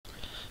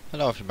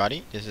Hello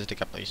everybody, this is the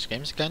Capitalist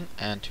Games again,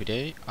 and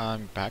today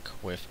I'm back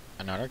with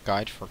another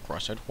guide for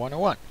Crossout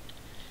 101.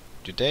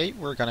 Today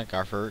we're gonna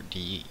cover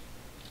the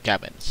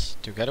cabins,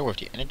 together with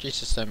the energy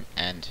system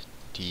and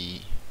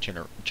the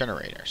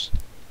generators.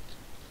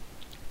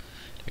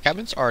 The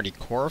cabins are the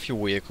core of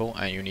your vehicle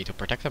and you need to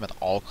protect them at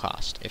all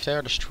costs. If they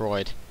are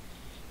destroyed,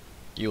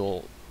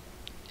 you'll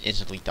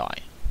instantly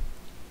die.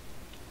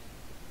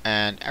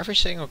 And every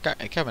single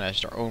cabin has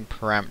their own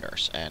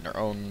parameters and their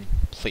own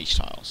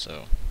playstyle,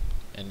 so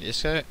in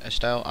this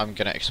style, I'm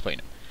gonna explain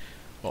it.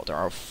 Well, there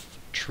are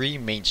three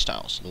main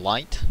styles: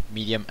 light,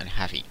 medium, and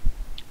heavy.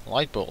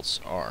 Light builds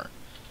are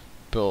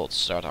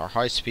builds that are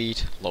high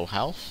speed, low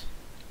health.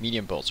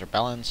 Medium builds are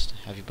balanced.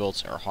 Heavy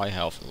builds are high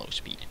health and low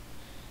speed.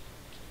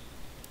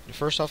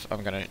 First off,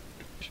 I'm gonna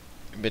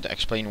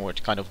explain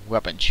what kind of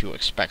weapons you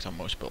expect on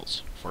most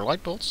builds. For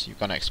light builds, you're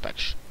gonna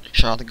expect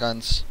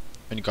shotguns,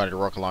 unguided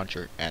rocket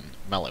launcher, and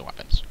melee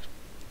weapons.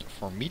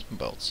 For medium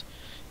builds,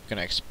 you're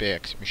gonna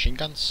expect machine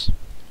guns,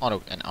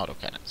 auto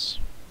cannons.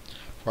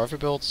 For heavy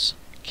builds,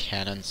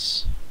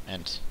 cannons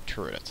and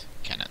turret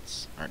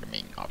cannons are the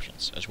main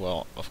options. As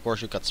well, of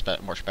course, you've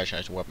got more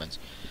specialized weapons,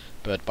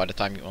 but by the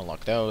time you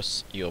unlock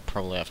those, you'll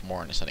probably have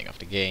more understanding of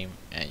the game,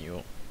 and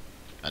you'll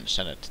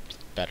understand it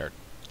better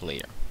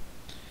later.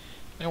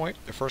 Anyway,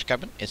 the first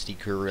cabin is the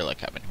Guerrilla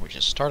cabin, which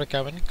is a starter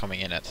cabin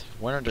coming in at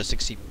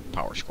 160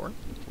 power score,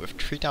 with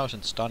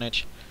 3000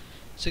 tonnage,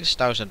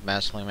 6000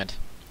 mass limit,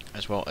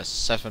 as well as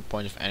 7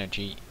 points of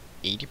energy,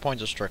 80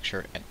 points of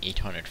structure, and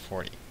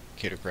 840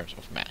 kilograms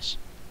of mass.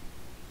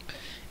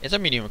 It's a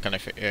medium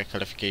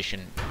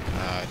qualification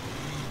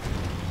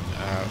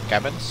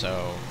cabin,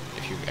 so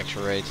if you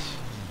accelerate,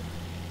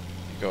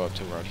 you go up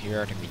to around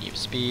here, the medium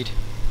speed.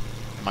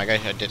 In my guy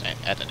did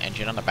add an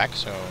engine on the back,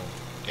 so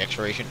the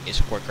acceleration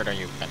is quicker than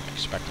you can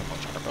expect on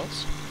most other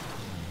builds.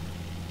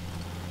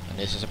 And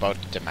this is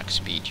about the max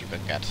speed you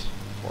can get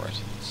for it.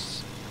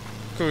 It's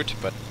good,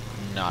 but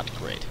not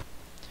great.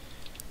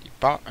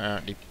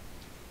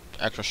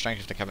 The actual strength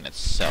of the cabin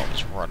itself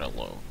is rather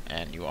low,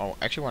 and you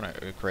actually want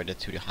to upgrade it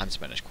to the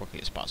Huntsman as quickly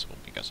as possible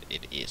because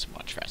it is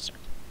much faster.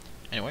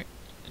 Anyway,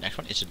 the next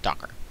one is the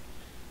Docker.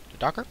 The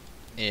Docker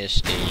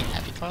is a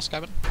heavy class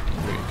cabin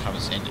which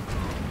comes in,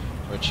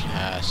 which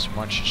has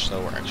much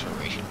slower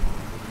acceleration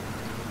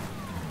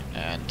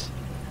and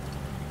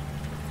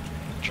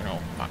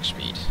general max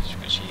speed, as you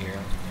can see here.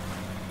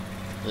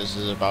 This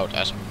is about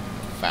as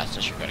fast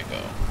as you're gonna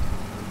go.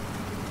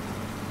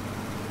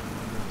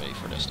 Ready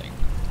for this thing.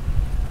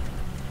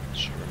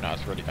 So you're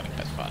not really gonna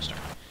get faster.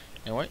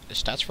 Anyway, the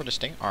stats for this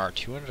thing are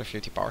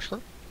 250 power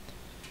score,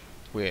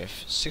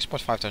 with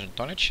 6,500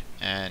 tonnage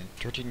and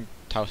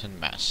 13,000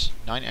 mass,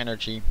 9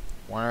 energy,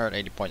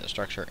 180 points of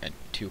structure, and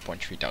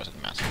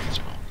 2,300 mass as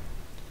well.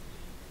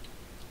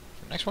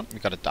 For the next one, we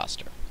got a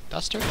Duster.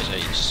 Duster is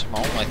a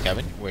small light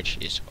cabin which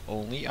is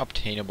only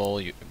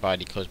obtainable by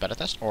the closed beta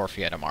test or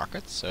via the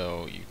market,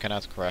 so you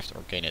cannot craft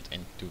or gain it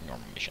into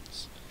normal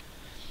missions.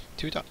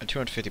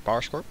 250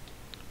 power score,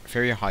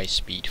 very high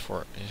speed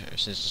for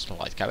since it's a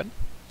light cabin.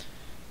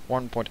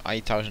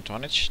 1,800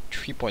 tonnage,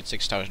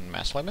 3,600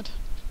 mass limit,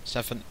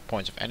 7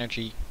 points of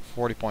energy,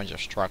 40 points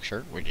of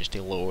structure, which is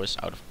the lowest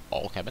out of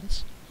all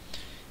cabins,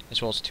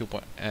 as well as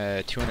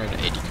 280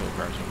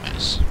 kilograms of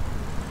mass.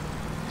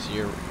 So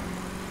your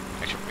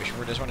acceleration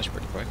for this one is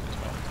pretty quick as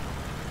well.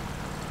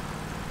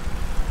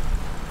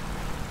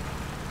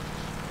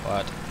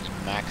 But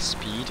the max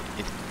speed,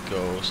 it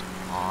goes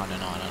on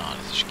and on and on.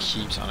 It just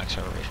keeps on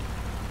acceleration.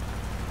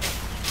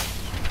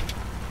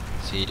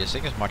 See, this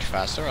thing is much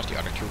faster as the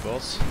other two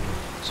builds,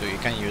 so you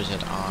can use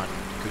it on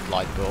good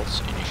light builds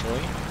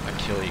initially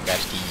until you get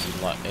the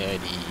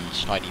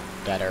slightly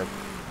better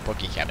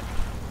buggy cabin.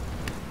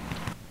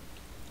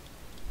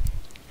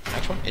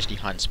 Next one is the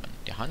Huntsman.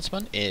 The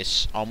Huntsman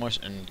is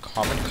almost a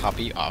carbon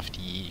copy of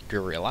the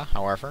Guerrilla,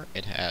 however,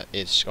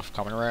 it's of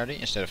common rarity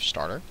instead of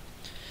starter.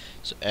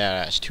 So,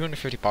 it's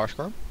 250 power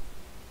score,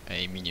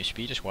 a medium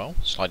speed as well.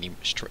 It's slightly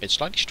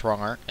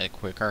stronger and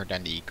quicker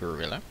than the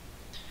Guerrilla.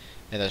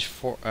 It has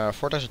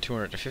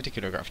 4,250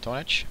 kilograms of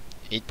tonnage,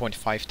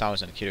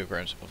 8,500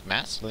 kilograms of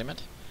mass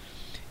limit,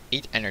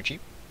 8 energy,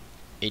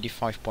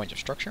 85 points of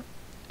structure,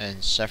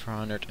 and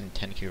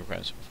 710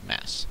 kilograms of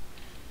mass.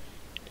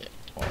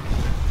 Well,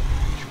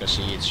 as you can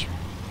see, it's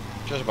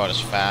just about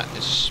as fast.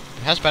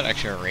 It has better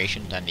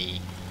acceleration than the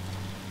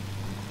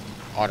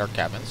other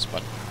cabins,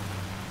 but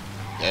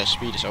the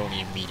speed is only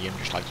a medium,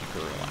 just like the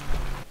Guerrilla.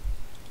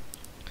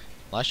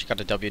 Last, you got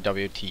the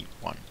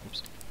WWT-1.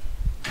 Oops.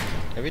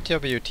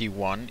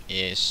 WWT-1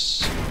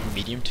 is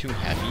medium to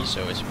heavy,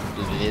 so it's a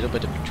little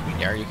bit in between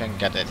there. You can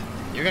get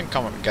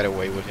get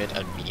away with it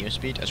at medium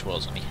speed as well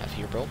as on the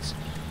heavier builds.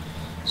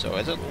 So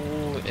it's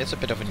a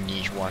bit of a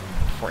niche one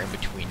for in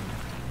between.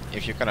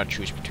 If you're gonna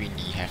choose between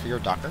the heavier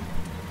Docker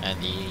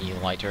and the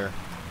lighter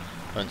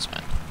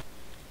Huntsman.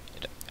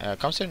 It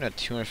comes in at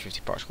 250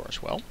 power score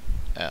as well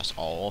as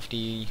all of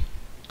the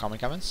common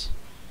cabins.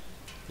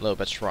 It's a little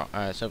bit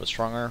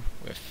stronger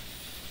with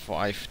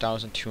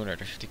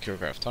 5,250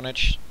 kilograms of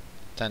tonnage,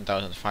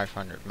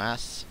 10,500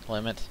 mass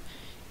limit,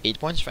 8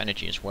 points of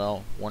energy as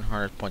well,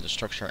 100 points of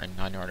structure, and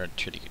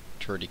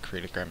 930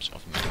 kilograms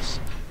of mass.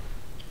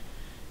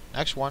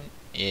 Next one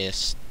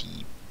is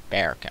the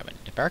bear cabin.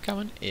 The bear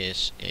cabin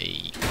is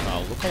a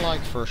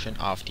lookalike version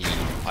of the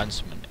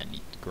huntsman and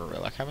the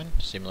gorilla cabin,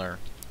 similar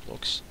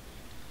looks,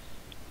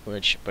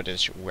 but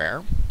it's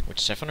rare, with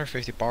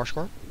 750 power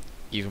score,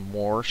 even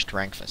more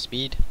strength and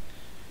speed,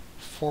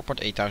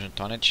 4.8 thousand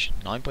tonnage,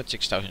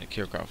 9.6 thousand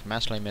kilogram of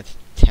mass limit,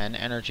 10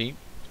 energy,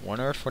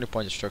 140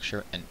 points of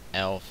structure, and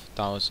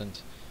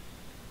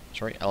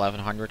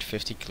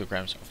 1150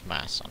 kilograms of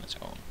mass on its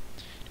own.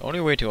 The only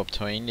way to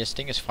obtain this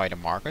thing is via the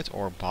market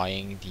or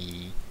buying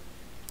the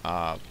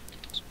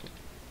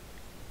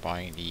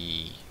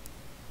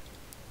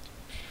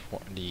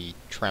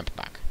tramp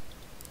pack.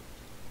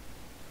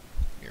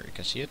 Here you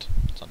can see it.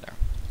 It's on there.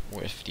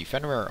 With the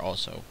Fenrir,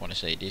 also want to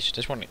say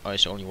this one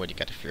is the only way to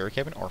get the Fury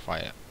cabin or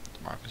via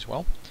the market as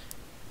well.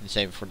 And the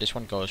same for this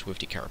one goes with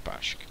the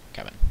Carapace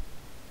cabin.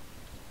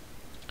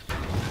 You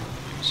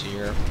can see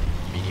here,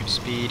 medium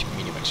speed,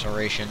 medium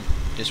acceleration.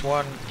 This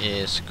one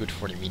is good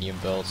for the medium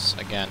builds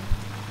again.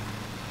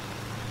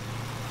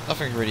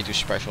 Nothing really too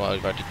special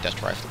about the test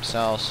drive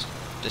themselves.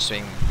 This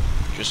thing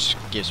just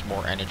gives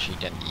more energy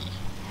than the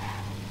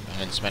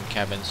Huntsman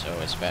cabin, so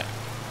it's better.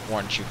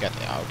 Once you get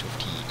out of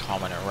the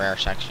common and rare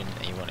section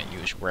and you want to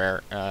use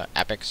rare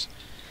epics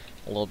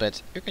a little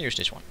bit, you can use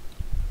this one.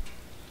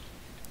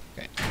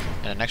 Okay,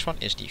 and the next one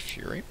is the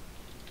Fury.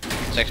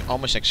 It's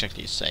almost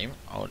exactly the same,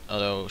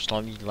 although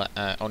slightly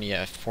only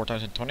a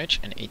 4,000 tonnage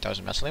and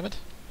 8,000 mass limit,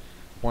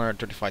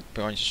 135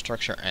 points of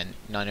structure, and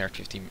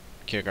 950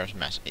 kilograms of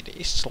mass. It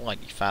is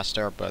slightly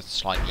faster, but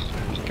slightly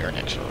weaker in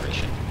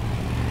acceleration.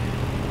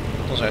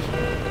 It also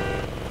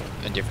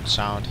have a different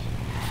sound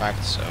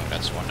effect, so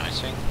that's one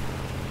nice thing.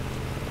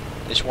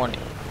 This one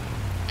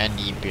and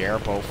the bear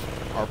both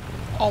are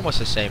almost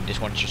the same. This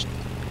one's just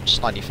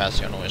slightly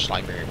faster and always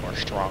slightly more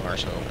stronger,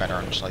 so better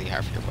on slightly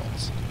heavier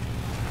builds.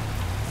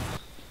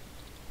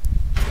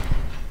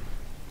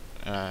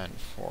 And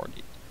for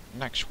the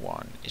next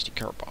one is the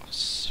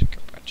Carapace.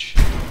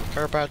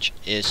 Carapace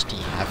is the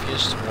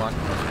heaviest one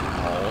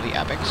of all the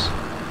epics.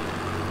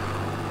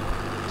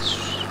 It's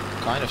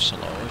kind of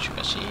slow, as you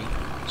can see.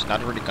 It's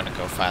not really gonna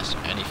go fast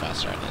any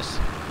faster than this.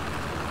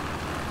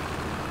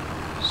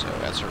 So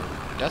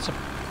that's a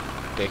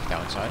big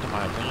downside in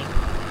my opinion.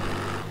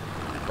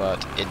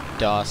 But it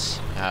does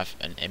have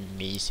an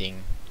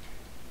amazing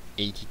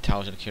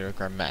 80,000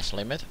 kilogram mass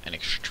limit and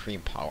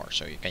extreme power,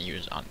 so you can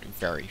use it on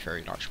very,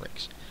 very large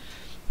rigs.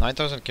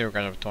 9,000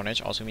 kilograms of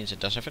tonnage also means it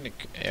does have a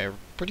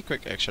pretty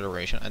quick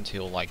acceleration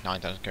until like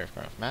 9,000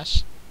 kilograms of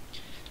mass.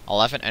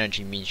 11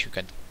 energy means you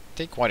can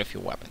take quite a few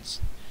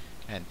weapons.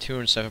 And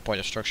 207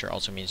 points of structure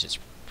also means it's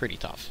pretty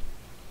tough.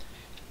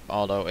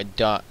 Although it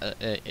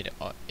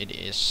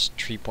is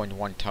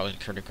 3.1 thousand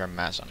kilogram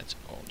mass on its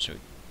own, so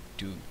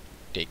do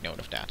take note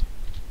of that.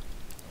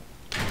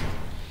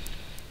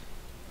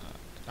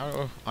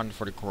 Now on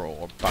for the Growl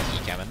or Buggy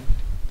cabin,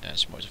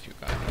 as most of you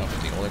guys,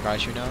 of the older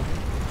guys you know.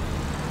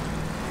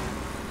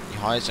 The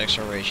highest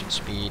acceleration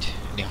speed,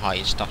 the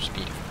highest top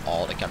speed of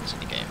all the cabins in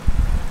the game.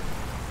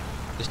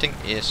 This thing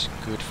is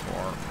good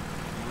for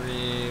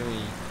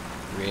really,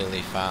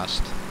 really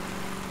fast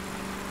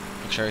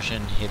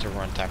acceleration, hit and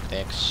run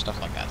tactics,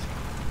 stuff like that.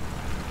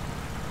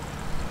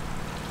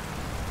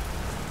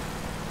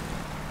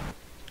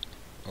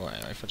 Oh,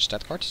 anyway, for the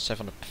stat card,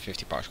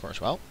 750 power score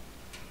as well.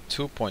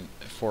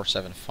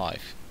 2.475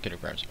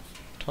 kilograms of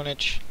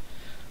tonnage,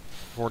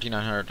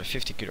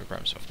 4,950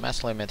 kilograms of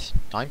mass limit,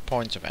 9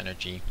 points of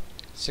energy,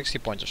 60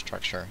 points of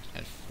structure,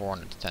 and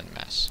 410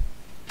 mass.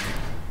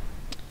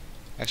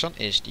 Next one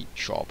is the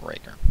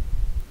Jawbreaker.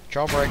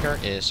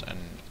 Jawbreaker is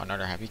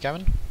another heavy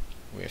cabin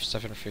with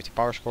 750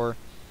 power score,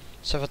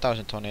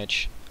 7,000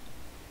 tonnage,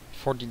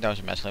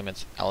 14,000 mass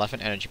limit,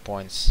 11 energy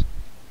points,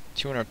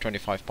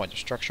 225 points of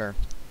structure,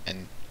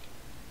 and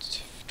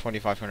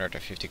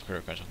 2,550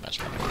 kilograms of mass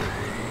limit.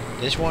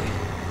 This one,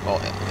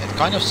 well, it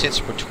kind of sits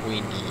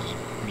between the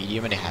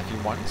medium and the heavy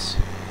ones,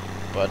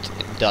 but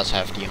it does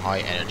have the high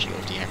energy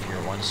of the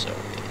heavier ones, so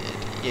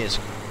it is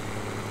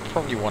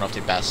probably one of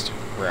the best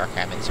rare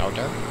cabins out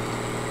there.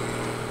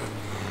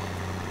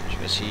 As you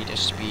can see, the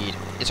speed,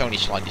 it's only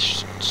slightly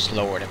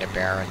slower than the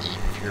Bear and the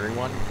Fury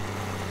one,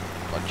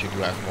 but you do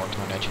have more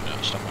tonnage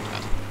and stuff like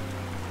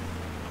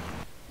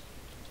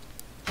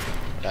that.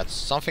 That's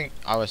something,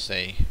 I would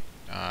say,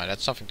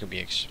 that's something to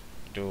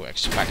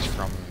expect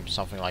from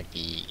something like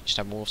the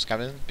Steppenwolf's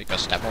cabin,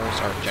 because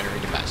Steppenwolves are generally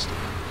the best.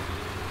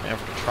 And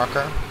for the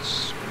Trucker,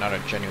 it's another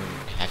genuine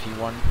heavy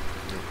one.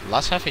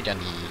 Less heavy than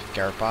the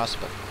Carapace,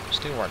 but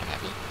still rather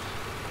heavy.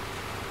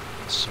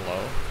 It's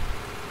slow.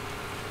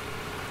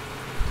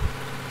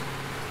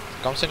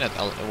 It comes in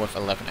with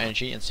 11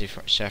 energy and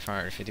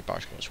 750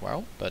 power score as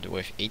well, but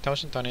with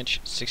 8,000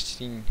 tonnage,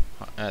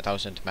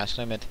 16,000 mass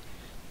limit,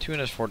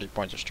 240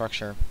 points of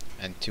structure,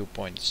 and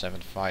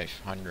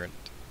 2,750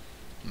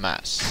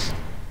 mass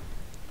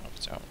of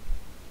its own.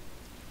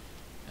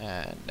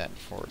 And then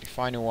for the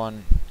final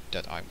one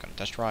that I'm gonna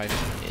test drive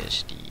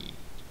is the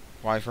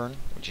Wyvern,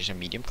 which is a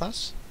medium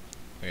class.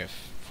 We have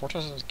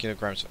 4,000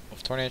 kilograms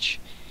of tonnage,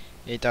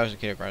 8,000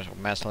 kilograms of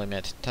mass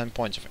limit, 10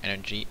 points of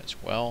energy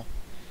as well,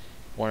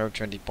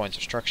 120 points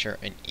of structure,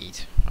 and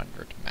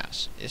 800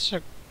 mass. It's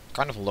a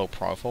kind of low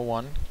profile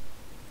one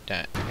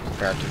that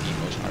compared to the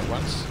most other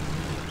ones,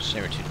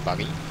 similar to the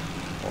buggy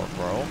or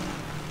Brawl.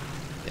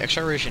 The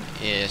acceleration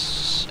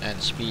is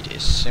and speed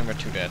is similar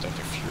to that of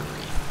the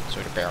Fury,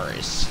 so the barrier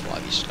is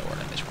slightly slower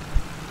than this one.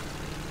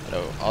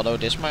 Although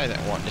this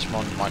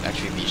one might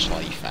actually be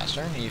slightly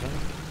faster even.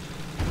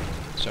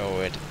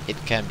 So it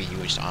can be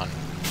used on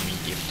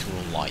medium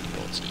to light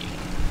builds even.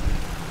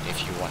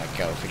 If you want to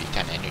go for the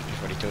 10 energy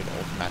for the total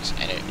of max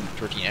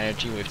 13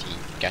 energy with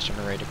the gas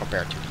generator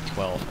compared to the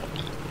 12 of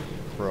the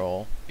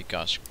Brawl,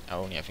 because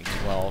only having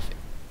 12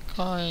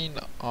 kind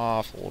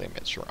of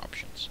limits your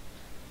options.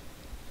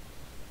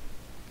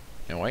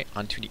 Anyway,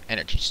 onto the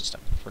energy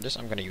system. For this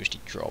I'm gonna use the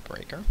drill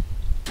breaker,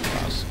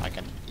 because I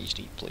can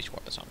easily place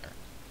weapons on there.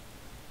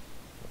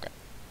 Okay.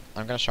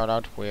 I'm gonna start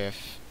out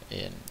with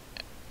an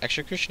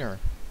executioner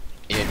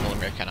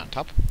 8mm cannon on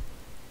top.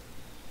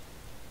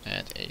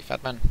 And a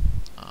Fatman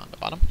on the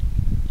bottom.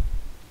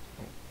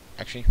 Oh,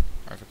 actually,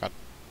 I forgot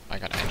I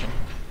got engine.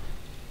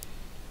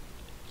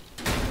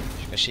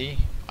 As you can see,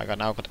 I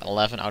now got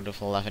 11 out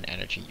of 11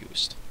 energy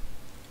used.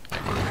 I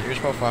can use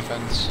both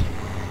weapons.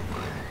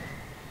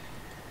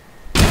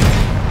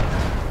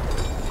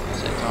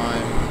 Same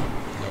time,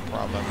 no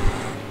problem.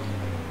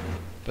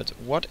 But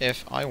what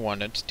if I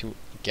wanted to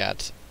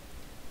get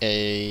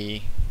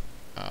a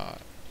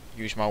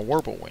use my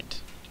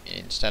Whirlwind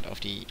instead of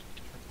the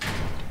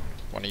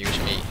want to use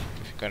a,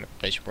 if you're going to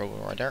place a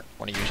Whirlwind right there,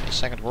 want to use a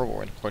second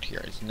Whirlwind put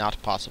here. It's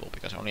not possible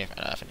because I only have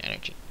 11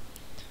 energy.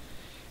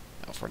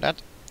 Now for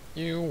that,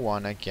 you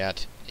want to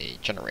get a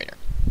generator.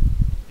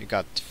 You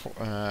got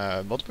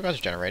multiple kinds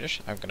of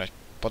generators. I'm going to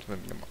put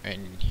them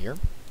in here.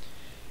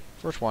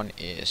 First one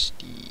is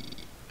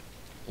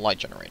the light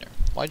generator.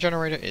 Light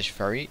generator is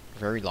very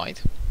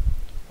light,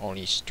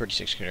 only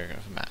 36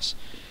 kilograms of mass.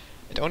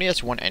 It only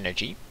has 1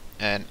 energy,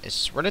 and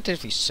it's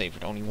relatively safe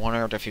with only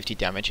 150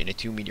 damage in a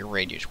 2-meter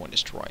radius when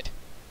destroyed.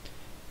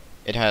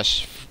 It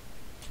has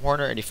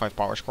 485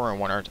 power score and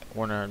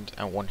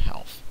 101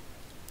 health.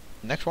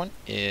 The next one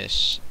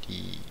is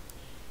the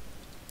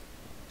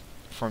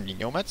from the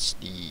Nomads,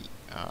 the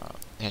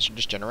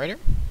hazardous generator.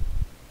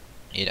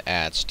 It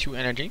adds 2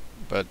 energy,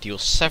 but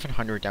deals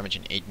 700 damage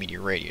in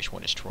 8-meter radius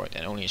when destroyed,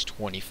 and only has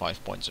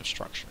 25 points of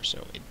structure.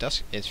 So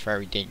it's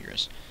very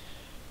dangerous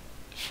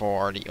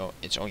for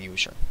its own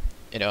user.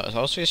 It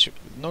also is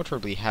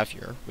notably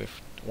heavier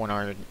with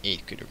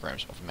 108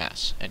 kilograms of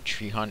mass and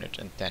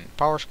 310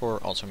 power score,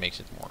 also makes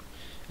it more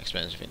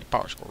expensive in the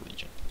power score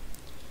region.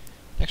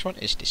 Next one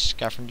is the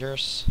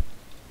Scavenger's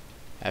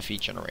Heavy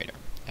Generator.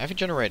 Heavy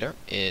Generator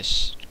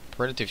is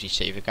relatively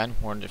safe again,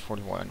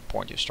 141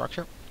 point of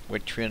structure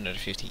with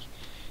 350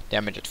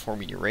 damage at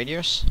 4-meter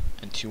radius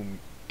and 2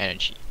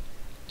 energy,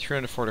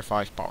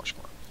 345 power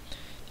score.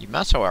 The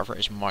mass, however,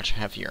 is much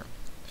heavier,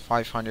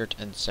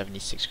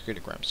 576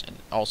 kilograms, and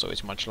also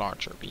is much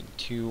larger, being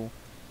 2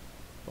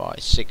 by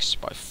 6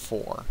 by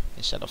 4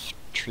 instead of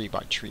 3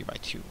 by 3 by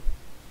 2.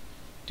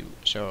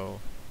 So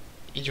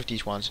each of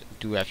these ones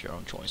do have your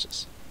own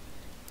choices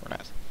for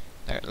that.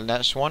 The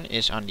last one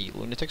is on the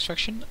Lunatics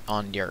faction,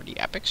 on the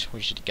Epics,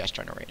 which is the gas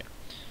generator.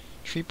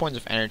 3 points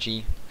of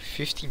energy,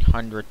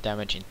 1500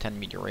 damage in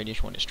 10-meter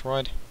radius when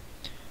destroyed,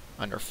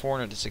 under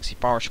 460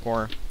 power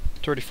score,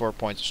 34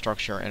 points of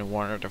structure, and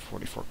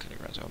 144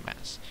 kilograms of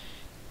mass.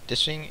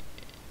 This thing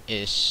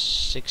is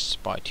 6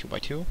 by 2 by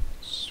 2.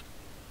 It's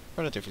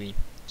relatively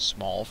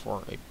small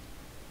for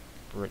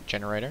a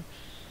generator.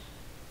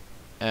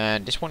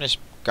 And this one is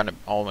gonna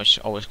always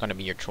gonna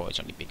be your choice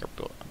on the bigger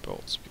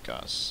builds,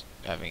 because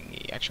having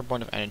the extra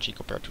point of energy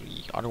compared to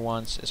the other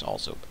ones is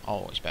also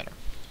always better.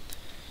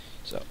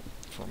 So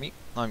for me,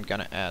 I'm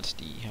gonna add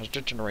the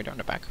hazard generator on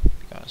the back,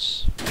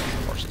 because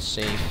of course it's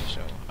safe,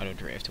 so I don't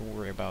really have to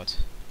worry about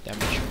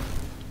damage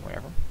or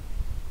whatever.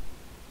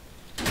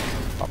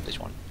 Pop this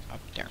one up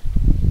there.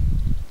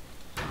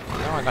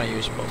 Now I'm gonna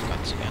use both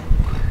guns again.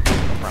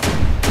 No problem.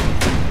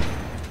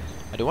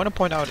 I do want to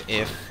point out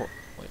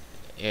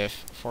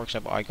if for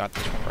example I got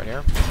this one right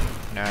here,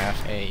 and I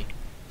have a,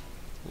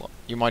 well,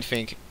 you might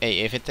think, hey,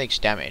 if it takes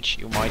damage,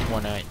 you might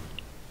want to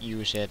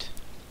use it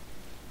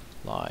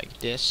like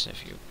this.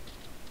 If you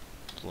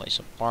place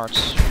some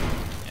parts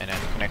and then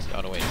connect it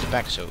all the way to the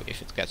back, so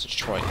if it gets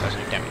destroyed, it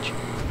doesn't do damage.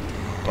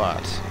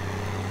 But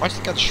once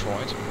it gets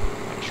destroyed,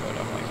 I'll show it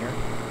up right here.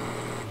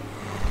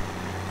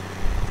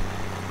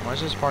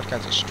 Once this part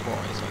gets destroyed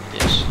like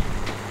this,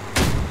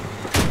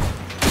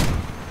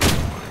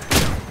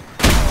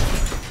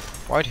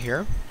 right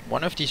here,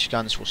 one of these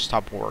guns will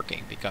stop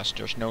working because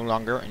there's no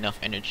longer enough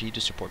energy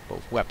to support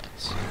both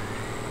weapons.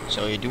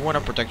 So you do want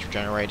to protect your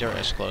generator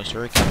as close to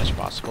your can as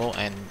possible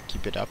and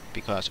keep it up,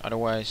 because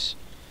otherwise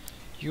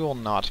you will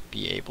not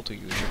be able to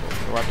use your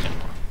weapons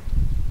anymore.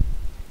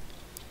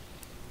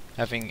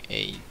 Having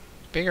a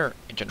bigger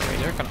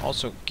generator can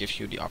also give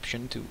you the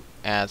option to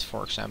add,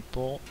 for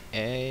example,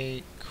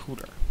 a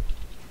cooler.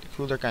 The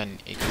cooler can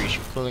increase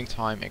your cooling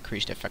time,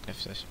 increase the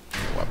effectiveness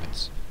of your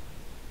weapons.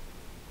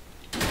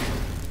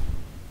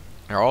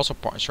 There are also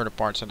certain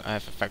parts that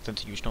have affected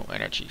to use no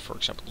energy, for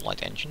example the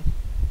light engine.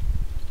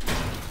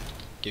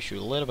 Gives you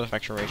a little bit of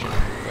acceleration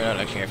without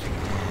actually having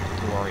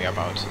to worry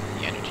about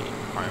the energy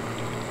requirement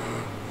of it.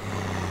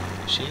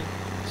 You see,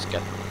 it's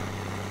getting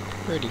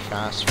pretty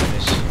fast for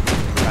this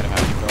kind of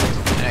heavy build,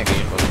 and I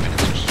get both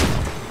minutes as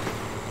well.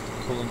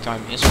 Cooling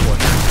time is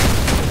 40.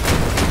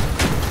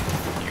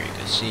 Here you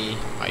can see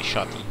I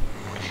shot the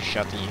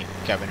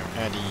cabin,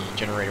 the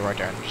generator right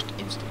there, and just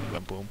instantly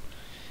went boom.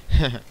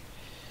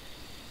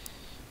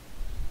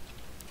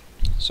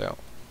 So,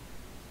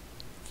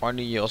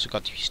 finally, you also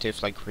got these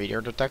stiff like radar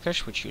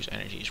detectors, which use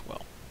energy as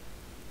well.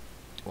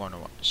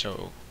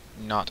 So,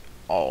 not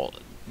all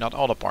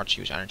the parts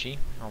use energy.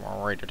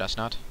 Our radar does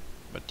not,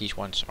 but these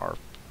ones are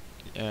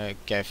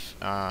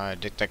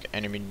detect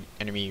enemy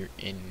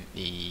in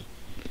the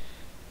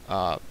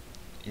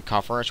in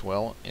cover as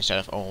well, instead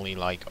of only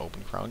like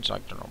open grounds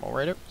like the normal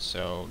radar.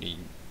 So the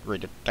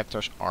radar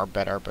detectors are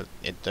better, but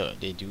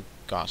they do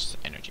cost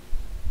energy.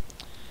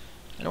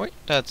 Anyway,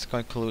 that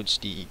concludes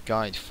the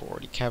guide for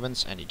the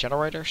cabins and the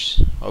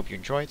generators. Hope you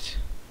enjoyed,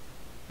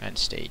 and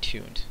stay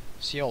tuned.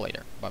 See you all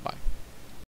later. Bye bye.